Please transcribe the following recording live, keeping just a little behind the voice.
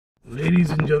ladies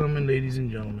and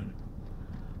gentlemen,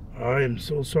 I am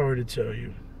so sorry to tell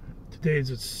you. Today is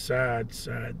a sad,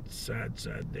 sad, sad,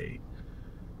 sad day.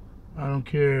 I don't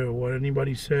care what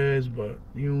anybody says, but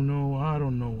I don't know. I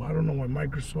don't know why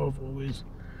Microsoft always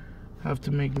have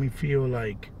to make me feel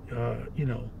like,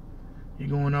 you're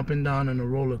going up and down on a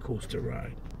roller coaster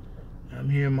ride. I'm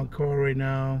here in my car right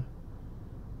now,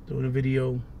 doing a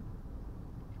video,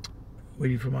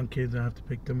 waiting for my kids. I have to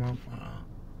pick them up.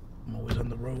 I'm always on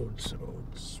the road, so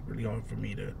it's really hard for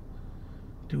me to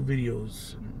do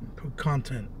videos and put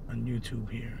content on YouTube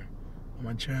here on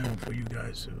my channel for you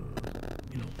guys to,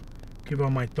 give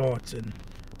out my thoughts and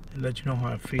let you know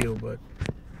how I feel. But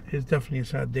it's definitely a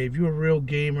sad day. If you're a real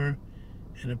gamer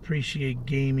and appreciate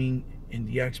gaming in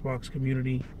the Xbox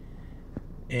community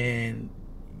and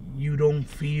you don't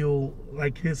feel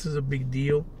like this is a big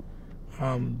deal,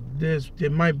 there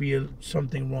might be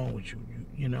something wrong with you,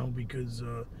 because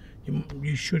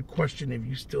you should question if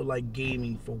you still like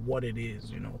gaming for what it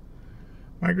is.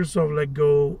 Microsoft let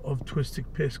go of Twisted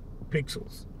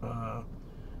Pixels,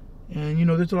 and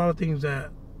there's a lot of things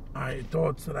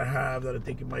thoughts that I have that I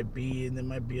think it might be, and there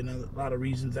might be a lot of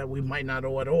reasons that we might not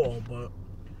know at all. But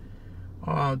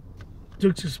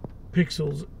Twisted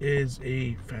Pixels is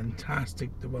a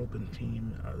fantastic development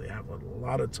team. They have a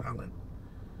lot of talent.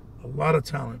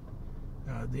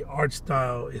 The art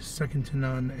style is second to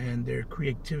none, and their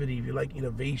creativity, if you like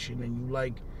innovation and you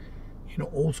like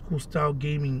old school style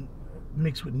gaming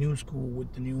mixed with new school,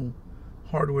 with the new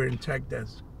hardware and tech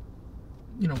that's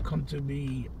come to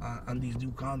be on these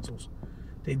new consoles,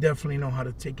 they definitely know how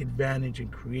to take advantage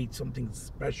and create something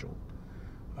special.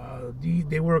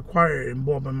 They were acquired and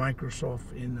bought by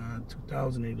Microsoft in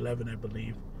 2011, I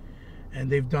believe, and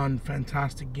they've done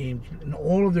fantastic games, and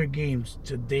all of their games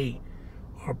to date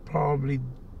are probably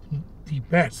the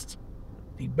best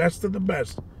of the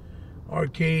best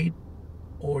arcade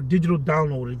or digital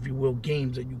download, if you will,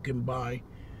 games that you can buy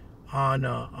on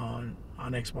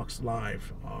Xbox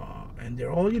Live, and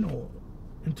they're all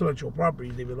intellectual property.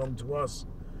 They belong to us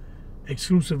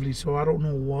exclusively, so I don't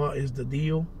know what is the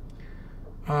deal,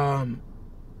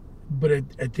 but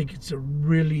I think it's a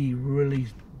really, really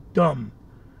dumb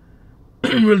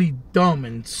really dumb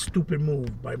and stupid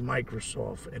move by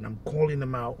Microsoft, and I'm calling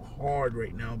them out hard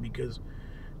right now because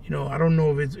I don't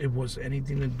know if it was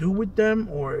anything to do with them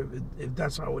or if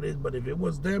that's how it is, but if it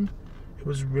was them, it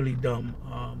was really dumb.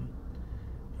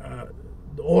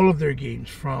 All of their games,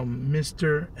 from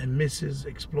Mr. and Mrs.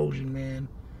 Explosion Man,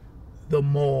 The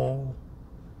Mall,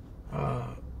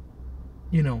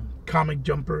 Comic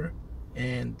Jumper,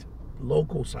 and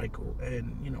Loco Cycle,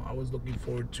 and I was looking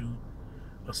forward to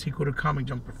a sequel to Comic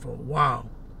Jumper for a while,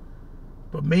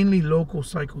 but mainly Loco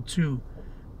Cycle 2,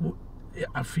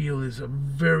 I feel, is a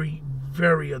very,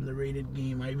 very underrated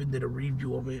game. I even did a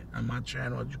review of it on my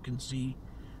channel, as you can see.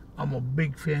 I'm a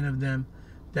big fan of them.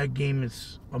 That game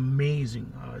is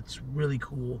amazing. It's really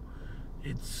cool.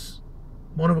 It's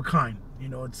one of a kind.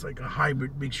 It's like a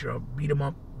hybrid mixture of beat 'em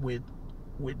up with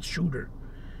shooter,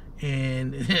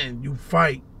 and you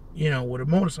fight, with a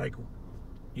motorcycle.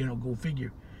 Go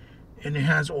figure. And it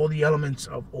has all the elements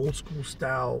of old school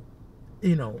style,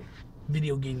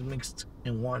 video games mixed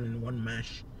in one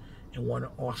mesh, in one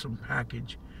awesome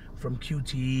package. From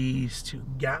QTEs to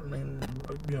Gatling,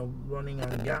 running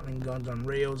on Gatling guns on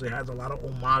rails. It has a lot of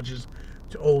homages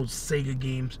to old Sega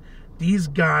games. These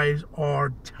guys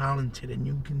are talented, and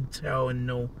you can tell and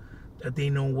know that they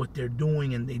know what they're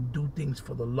doing, and they do things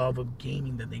for the love of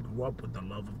gaming, that they grew up with the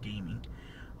love of gaming.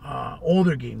 All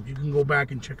their games, you can go back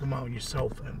and check them out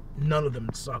yourself, and none of them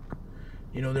suck.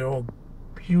 They're all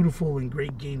beautiful and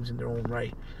great games in their own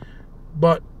right.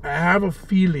 But I have a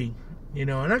feeling,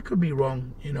 and I could be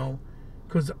wrong,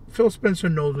 because Phil Spencer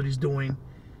knows what he's doing,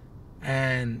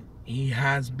 and he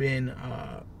has been,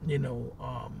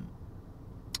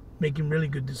 making really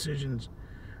good decisions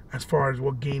as far as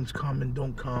what games come and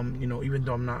don't come. Even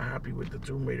though I'm not happy with the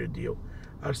Tomb Raider deal,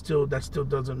 that still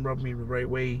doesn't rub me the right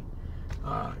way.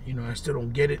 I still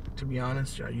don't get it, to be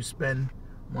honest. You spend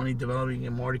money developing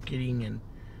and marketing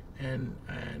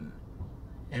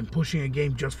and pushing a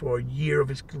game just for a year of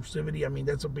exclusivity. I mean,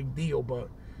 that's a big deal. But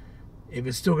if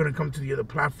it's still going to come to the other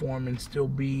platform and still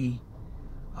be,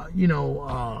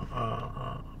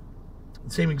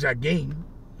 same exact game,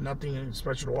 nothing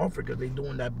special to offer, because they're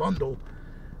doing that bundle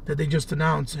that they just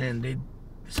announced, and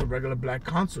it's a regular black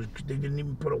console. They didn't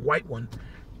even put a white one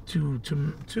to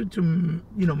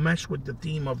mesh with the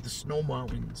theme of the snow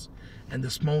mountains and the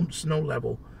snow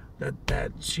level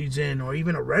that she's in, or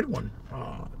even a red one.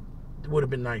 It would have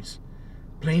been nice.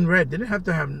 Plain red. Didn't have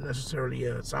to have necessarily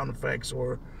sound effects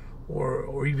or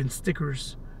even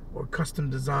stickers or custom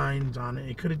designs on it.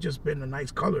 It could have just been a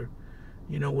nice color,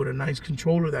 with a nice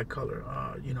controller, that color.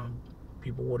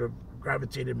 People would have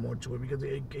gravitated more to it because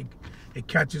it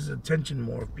catches the attention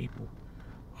more of people.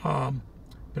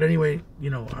 But anyway, I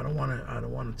don't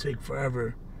want to take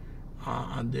forever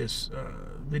on this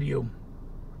video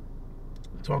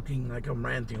talking like I'm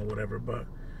ranting or whatever, but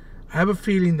I have a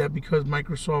feeling that because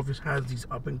Microsoft has these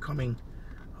up and coming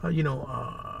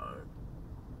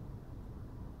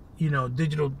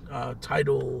digital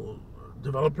title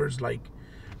developers like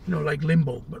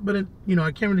Limbo, but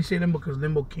I can't really say Limbo because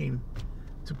Limbo came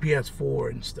to PS4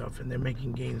 and stuff, and they're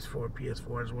making games for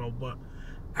PS4 as well. But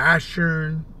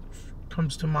Ashern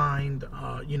comes to mind,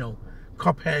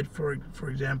 Cuphead for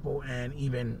example, and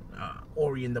even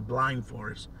Ori and the Blind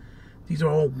Forest. These are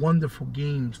all wonderful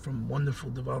games from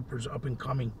wonderful developers, up and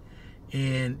coming.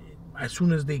 And as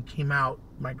soon as they came out,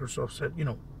 Microsoft said,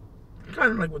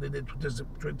 kind of like what they did with this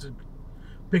Twisted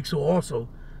Pixel also,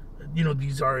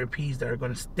 these are IPs that are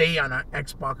going to stay on our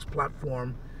Xbox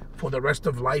platform for the rest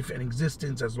of life and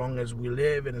existence, as long as we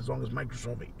live and as long as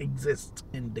Microsoft exists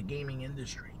in the gaming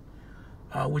industry,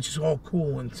 which is all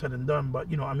cool and said and done. But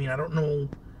I don't know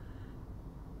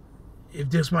if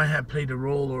this might have played a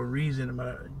role or a reason,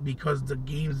 because the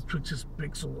games Twisted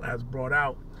Pixel has brought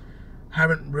out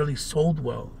haven't really sold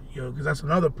well, because that's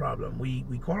another problem.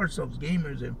 We call ourselves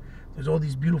gamers, and there's all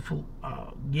these beautiful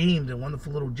games and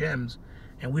wonderful little gems,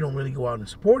 and we don't really go out and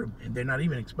support them, and they're not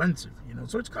even expensive,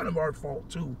 so it's kind of our fault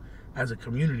too as a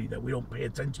community that we don't pay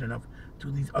attention enough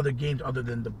to these other games other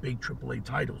than the big AAA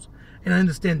titles. And I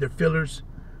understand they're fillers,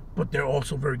 but they're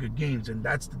also very good games, and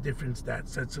that's the difference that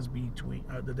sets us between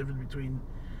the difference between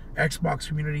Xbox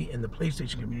community and the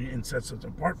PlayStation community, and sets us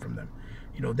apart from them.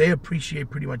 They appreciate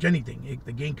pretty much anything.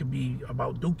 The game could be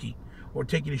about Dookie or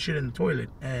taking a shit in the toilet,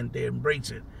 and they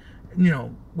embrace it,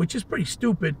 which is pretty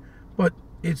stupid, but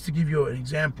it's to give you an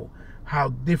example how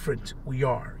different we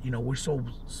are. We're so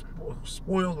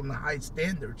spoiled on the high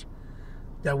standards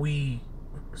that we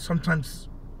sometimes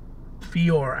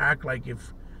feel or act like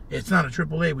if it's not a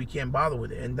AAA, we can't bother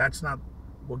with it, and that's not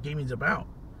what gaming's about.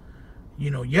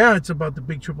 Yeah, it's about the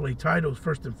big AAA titles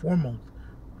first and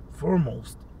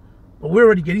foremost, but we're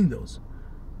already getting those.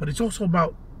 But it's also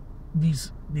about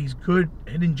these good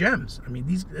hidden gems. I mean,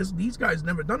 these guys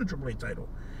never done a AAA title,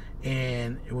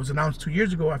 and it was announced 2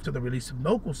 years ago after the release of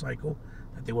Local Cycle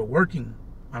that they were working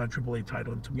on a AAA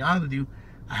title. And to be honest with you,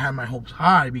 I had my hopes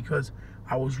high because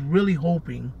I was really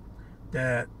hoping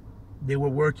that they were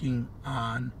working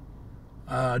on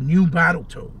new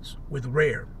Battletoads with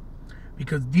Rare,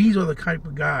 because these are the type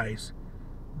of guys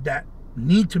that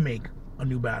need to make a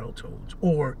new Battletoads,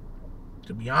 or,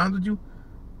 to be honest with you,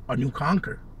 a new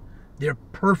Conquer. They're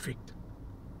perfect.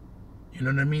 You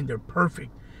know what I mean? They're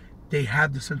perfect. They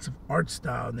have the sense of art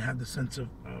style, and they have the sense of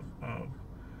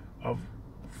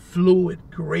fluid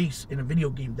grace in a video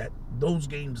game that those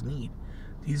games need.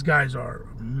 These guys are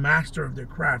master of their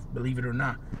craft, believe it or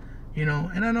not. And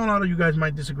I know a lot of you guys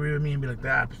might disagree with me and be like,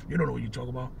 you don't know what you talk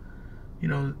about.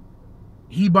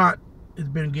 Hebot has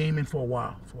been gaming for a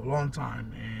while, for a long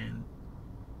time, and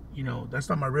that's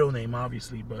not my real name,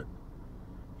 obviously, but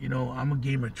I'm a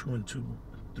gamer through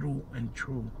and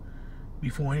true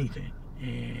before anything.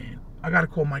 And I gotta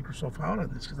call Microsoft out on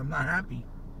this because I'm not happy.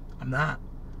 I'm not.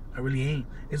 I really ain't.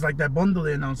 It's like that bundle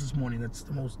they announced this morning. That's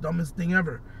the most dumbest thing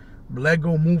ever.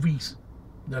 Lego movies,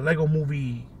 the Lego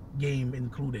movie game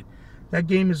included. That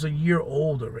game is a year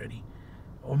old already,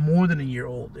 or more than a year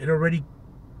old. It already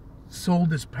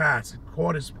sold its pass.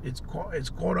 It's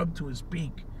caught up to its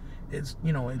peak. It's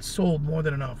sold more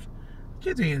than enough.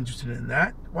 Kids ain't interested in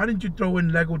that. Why didn't you throw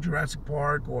in Lego Jurassic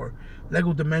Park or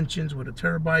Lego Dimensions with a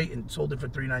terabyte and sold it for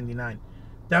 $3.99?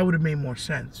 That would have made more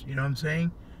sense. You know what I'm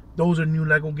saying? Those are new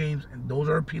Lego games, and those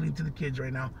are appealing to the kids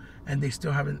right now, and they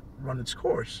still haven't run its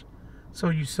course. So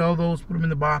you sell those, put them in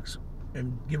the box,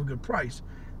 and give a good price.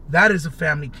 That is a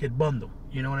family kid bundle.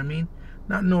 You know what I mean?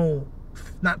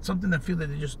 Not something that feels like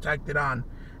they just tacked it on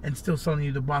and still selling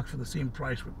you the box for the same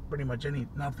price for pretty much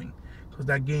nothing. Because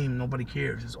that game, nobody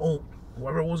cares. It's old.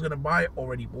 Whoever was going to buy it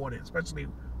already bought it, especially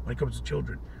when it comes to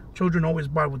children. Children always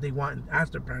buy what they want and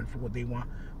ask their parents for what they want.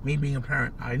 Me being a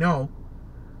parent, I know.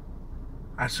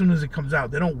 As soon as it comes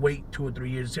out, they don't wait 2 or 3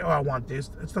 years and say, oh, I want this.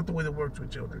 That's not the way that works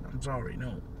with children. I'm sorry,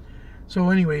 no. So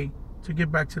anyway, to get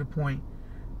back to the point,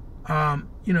 I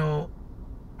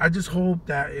just hope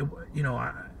that,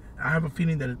 I have a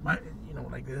feeling that it might,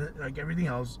 like everything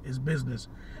else, is business.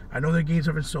 I know their games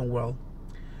haven't sold well,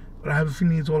 but I have a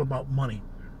feeling it's all about money,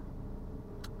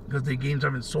 because their games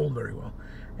haven't sold very well.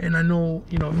 And I know,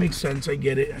 it makes sense. I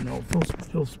get it. I know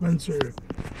Phil Spencer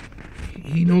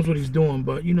he knows what he's doing,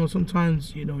 but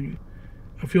sometimes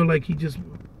I feel like he just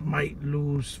might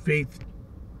lose faith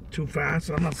too fast.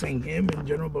 I'm not saying him in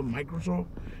general, but Microsoft.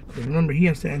 Because remember, he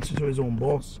has to answer to his own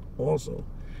boss also,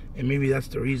 and maybe that's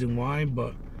the reason why.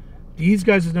 But these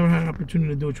guys have never had an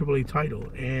opportunity to do a AAA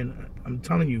title, and I'm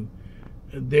telling you,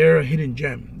 they're a hidden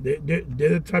gem. They're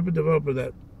the type of developer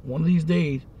that one of these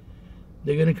days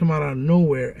they're gonna come out of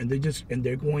nowhere, and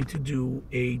they're going to do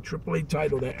a AAA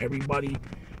title that everybody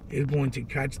is going to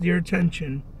catch their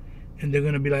attention, and they're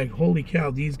gonna be like, "Holy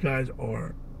cow, these guys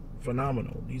are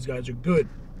phenomenal. These guys are good."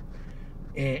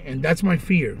 And that's my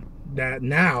fear, that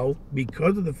now,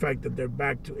 because of the fact that they're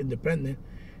back to independent,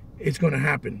 it's going to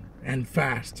happen, and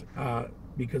fast,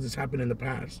 because it's happened in the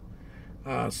past.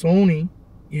 Sony,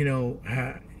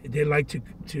 they like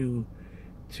to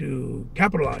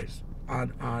capitalize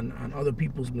on other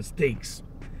people's mistakes.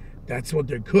 That's what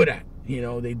they're good at.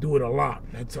 They do it a lot.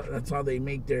 That's how they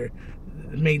made their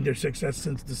success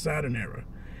since the Saturn era,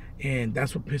 and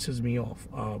that's what pisses me off,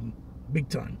 big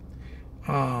time.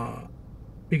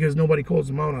 Because nobody calls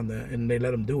them out on that, and they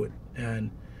let them do it.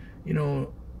 And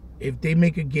if they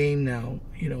make a game now,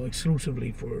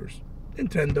 exclusively for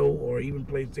Nintendo or even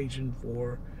PlayStation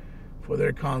for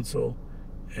their console,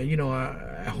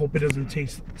 I hope it doesn't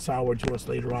taste sour to us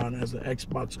later on as the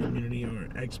Xbox community or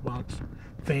Xbox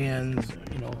fans,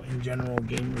 in general,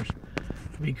 gamers,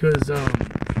 because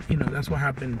that's what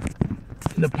happened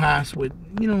in the past with,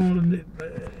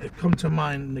 come to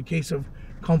mind in the case of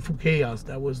Kung Fu Chaos.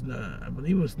 That was, I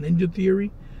believe it was Ninja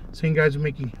Theory. Same guys were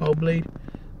making Hellblade.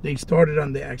 They started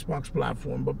on the Xbox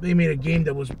platform, but they made a game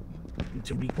that was,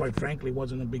 to be quite frankly,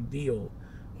 wasn't a big deal.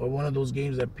 Or one of those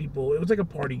games that it was like a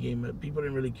party game that people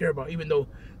didn't really care about, even though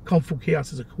Kung Fu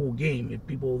Chaos is a cool game. If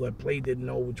people that played didn't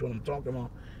know which one I'm talking about,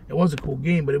 it was a cool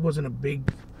game, but it wasn't a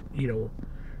big,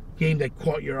 game that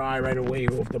caught your eye right away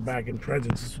off the back in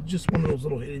presence. It's just one of those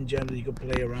little hidden gems that you could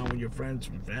play around with your friends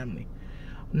and family.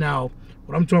 Now,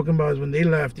 what I'm talking about is when they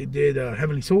left, they did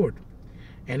Heavenly Sword.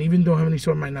 And even though Heavenly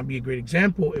Sword might not be a great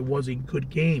example, it was a good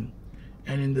game.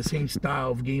 And in the same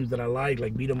style of games that I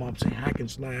like beat 'em ups and hack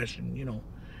and slash, and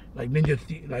like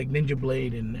Ninja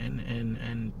Blade and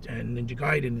Ninja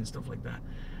Gaiden and stuff like that,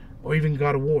 or even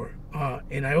God of War.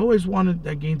 And I always wanted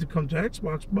that game to come to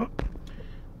Xbox, but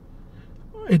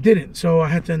it didn't. So I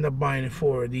had to end up buying it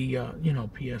for the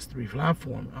PS3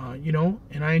 platform.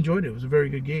 And I enjoyed it. It was a very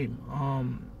good game.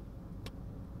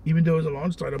 Even though it was a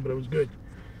launch title, but it was good.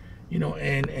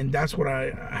 And that's what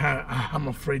I'm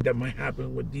afraid that might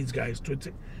happen with these guys,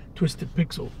 Twisted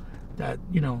Pixel. That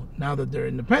now that they're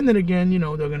independent again,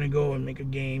 they're gonna go and make a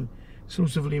game,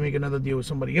 exclusively make another deal with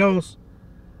somebody else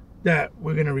that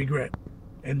we're gonna regret,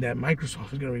 and that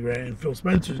Microsoft is gonna regret, and Phil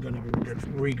Spencer is gonna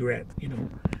regret.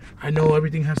 I know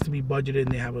everything has to be budgeted,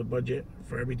 and they have a budget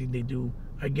for everything they do.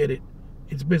 I get it.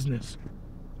 It's business.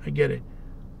 I get it.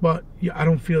 But I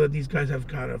don't feel that these guys have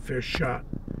got a fair shot.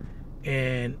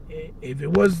 And if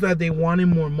it was that they wanted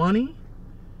more money,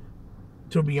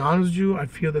 to be honest with you, I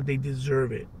feel that they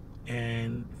deserve it.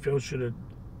 And Phil should have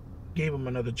gave them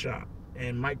another shot,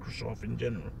 and Microsoft in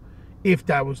general, if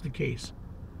that was the case.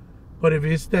 But if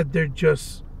it's that they're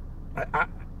just, I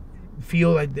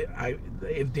feel like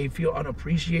if they feel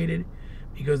unappreciated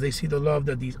because they see the love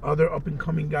that these other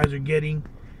up-and-coming guys are getting,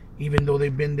 even though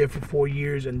they've been there for 4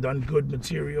 years and done good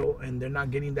material, and they're not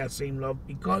getting that same love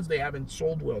because they haven't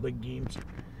sold well their games,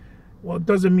 well, it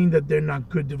doesn't mean that they're not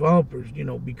good developers,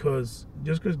 because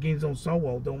just because games don't sell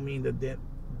well don't mean that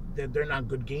they're not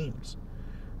good games.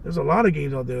 There's a lot of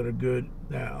games out there that are good,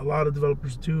 that a lot of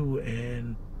developers do,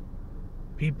 and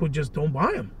people just don't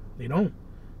buy them. They don't.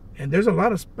 And there's a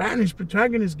lot of Spanish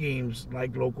protagonist games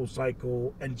like Loco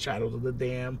Psycho and Shadows of the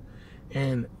Dam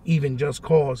and even Just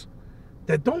Cause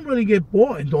that don't really get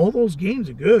bought, and all those games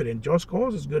are good, and Just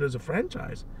Cause is good as a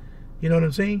franchise. You know what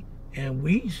I'm saying? And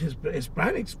we,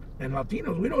 Hispanics and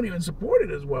Latinos, we don't even support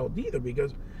it as well either,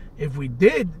 because if we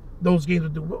did, those games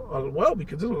would do well,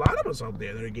 because there's a lot of us out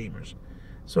there that are gamers.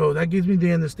 So that gives me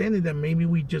the understanding that maybe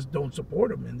we just don't support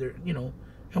them, and they're,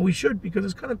 and we should, because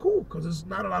it's kind of cool, because there's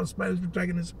not a lot of Spanish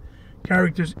protagonist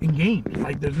characters in games.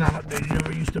 Like there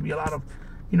never used to be a lot of,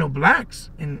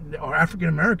 blacks or African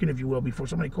American, if you will, before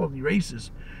somebody called me racist,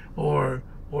 or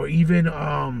even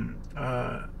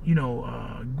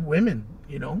women.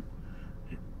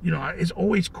 It's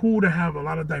always cool to have a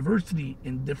lot of diversity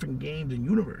in different games and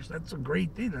universe. That's a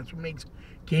great thing. That's what makes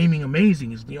gaming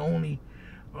amazing. It's the only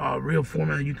real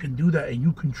format that you can do that, and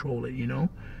you control it,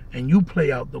 and you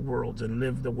play out the worlds and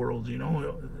live the worlds,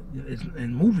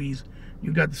 in movies,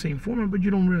 you got the same format, but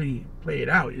you don't really play it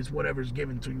out. It's whatever's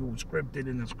given to you scripted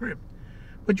in the script.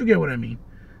 But you get what I mean.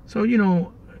 So,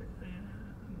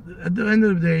 at the end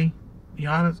of the day,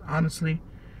 honestly,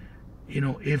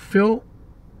 if Phil,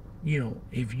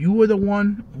 if you were the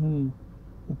one who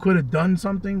could have done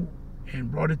something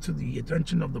and brought it to the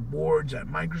attention of the boards at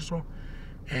Microsoft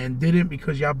and didn't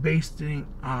because y'all based it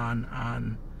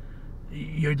on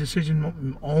your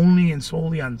decision only and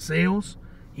solely on sales,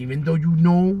 even though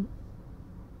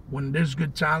when there's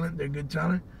good talent, they're good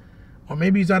talent, or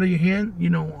maybe it's out of your hand,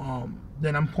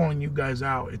 then I'm calling you guys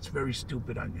out. It's very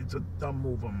stupid. It's a dumb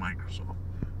move on Microsoft.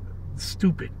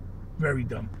 Stupid. Very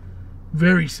dumb.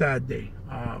 Very sad day.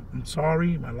 I'm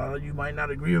sorry. A lot of you might not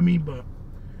agree with me, but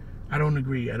I don't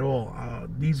agree at all.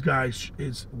 These guys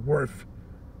is worth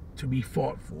to be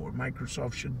fought for.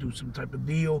 Microsoft should do some type of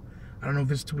deal. I don't know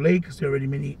if it's too late because they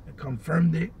already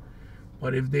confirmed it.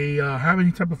 But if they have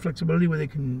any type of flexibility where they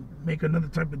can make another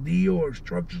type of deal or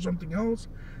structure something else,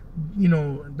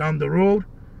 down the road,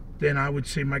 then I would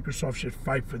say Microsoft should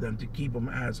fight for them to keep them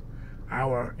as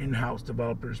our in-house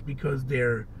developers because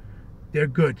they're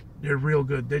good. They're real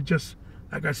good. They're just,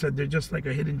 like I said, they're just like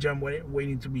a hidden gem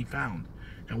waiting to be found.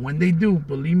 And when they do,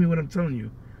 believe me what I'm telling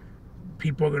you,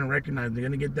 people are going to recognize them. They're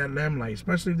going to get that lamplight,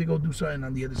 especially if they go do something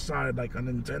on the other side, like on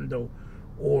Nintendo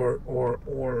or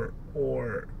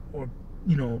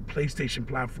PlayStation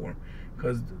platform,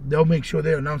 because they'll make sure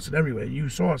they announce it everywhere. You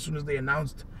saw as soon as they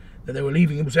announced that they were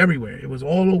leaving, it was everywhere. It was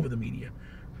all over the media,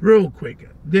 real quick.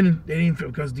 They didn't feel,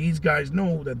 because these guys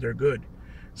know that they're good,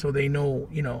 so they know,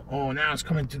 oh, now it's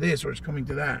coming to this or it's coming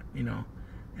to that,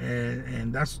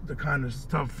 and that's the kind of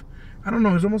stuff. I don't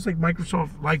know. It's almost like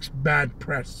Microsoft likes bad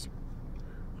press.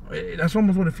 That's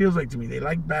almost what it feels like to me. They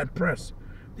like bad press.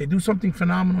 They do something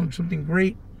phenomenal, something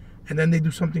great, and then they do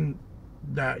something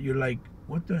that you're like,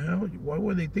 what the hell? What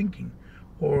were they thinking?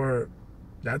 Or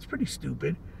that's pretty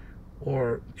stupid.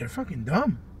 Or they're fucking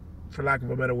dumb, for lack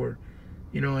of a better word.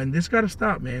 And this got to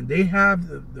stop, man. They have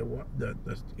the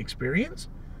experience,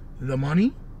 the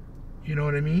money, you know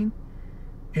what I mean,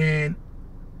 and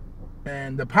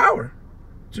the power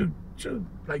to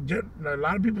like a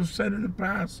lot of people said in the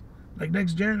past, like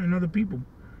Next Gen and other people,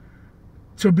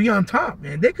 to be on top,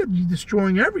 man. They could be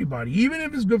destroying everybody, even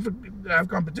if it's good to have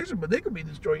competition, but they could be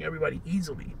destroying everybody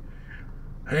easily.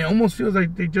 And it almost feels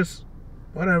like they just,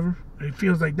 whatever. It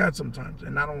feels like that sometimes,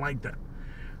 and I don't like that.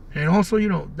 And also,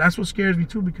 that's what scares me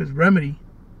too, because Remedy,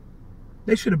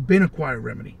 they should have been acquired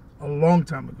Remedy a long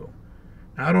time ago.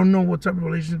 Now, I don't know what type of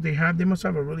relationship they have. They must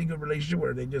have a really good relationship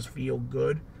where they just feel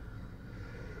good.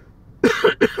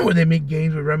 Where they make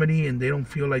games with Remedy and they don't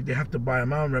feel like they have to buy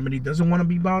them out. Remedy doesn't want to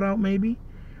be bought out, maybe.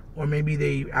 Or maybe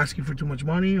they asking for too much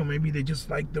money. Or maybe they just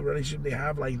like the relationship they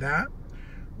have like that,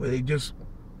 where they just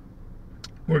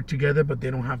work together, but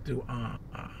they don't have to,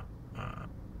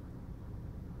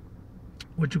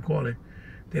 what you call it?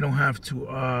 They don't have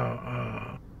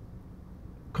to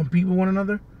compete with one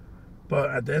another.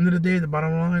 But at the end of the day, the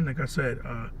bottom line, like I said,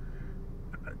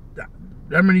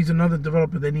 Remedy's another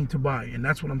developer they need to buy, and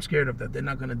that's what I'm scared of, that they're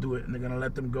not going to do it, and they're going to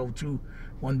let them go too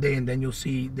one day, and then you'll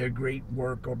see their great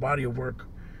work or body of work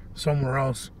somewhere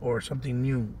else or something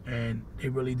new, and they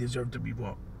really deserve to be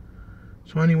bought.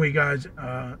 So anyway, guys,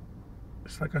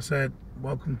 it's like I said,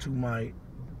 welcome to my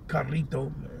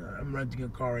carrito. I'm renting a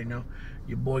car right now.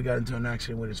 Your boy got into an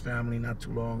accident with his family not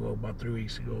too long ago, about 3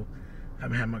 weeks ago. I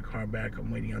haven't had my car back. I'm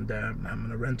waiting on that. I'm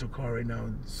in a rental car right now.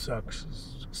 It sucks.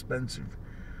 It's expensive.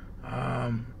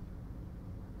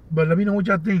 But let me know what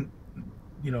y'all think.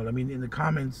 Let me in the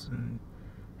comments, and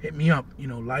hit me up.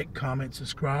 Like, comment,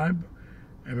 subscribe.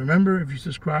 And remember, if you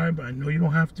subscribe, I know you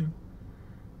don't have to.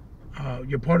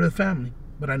 You're part of the family,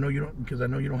 but I know you don't, because I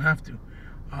know you don't have to.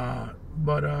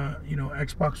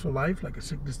 Xbox for life, like a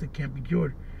sickness that can't be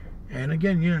cured. And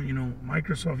again, yeah,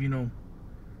 Microsoft,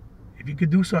 if you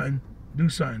could do something, do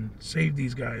something. Save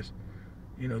these guys.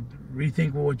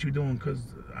 Rethink what you're doing,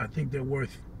 because I think they're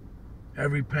worth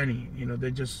every penny. They're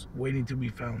just waiting to be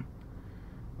found.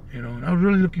 And I was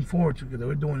really looking forward to it, because they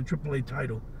were doing a AAA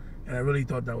title, and I really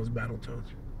thought that was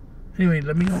Battletoads. Anyway,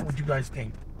 let me know what you guys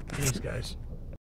think. Peace, guys.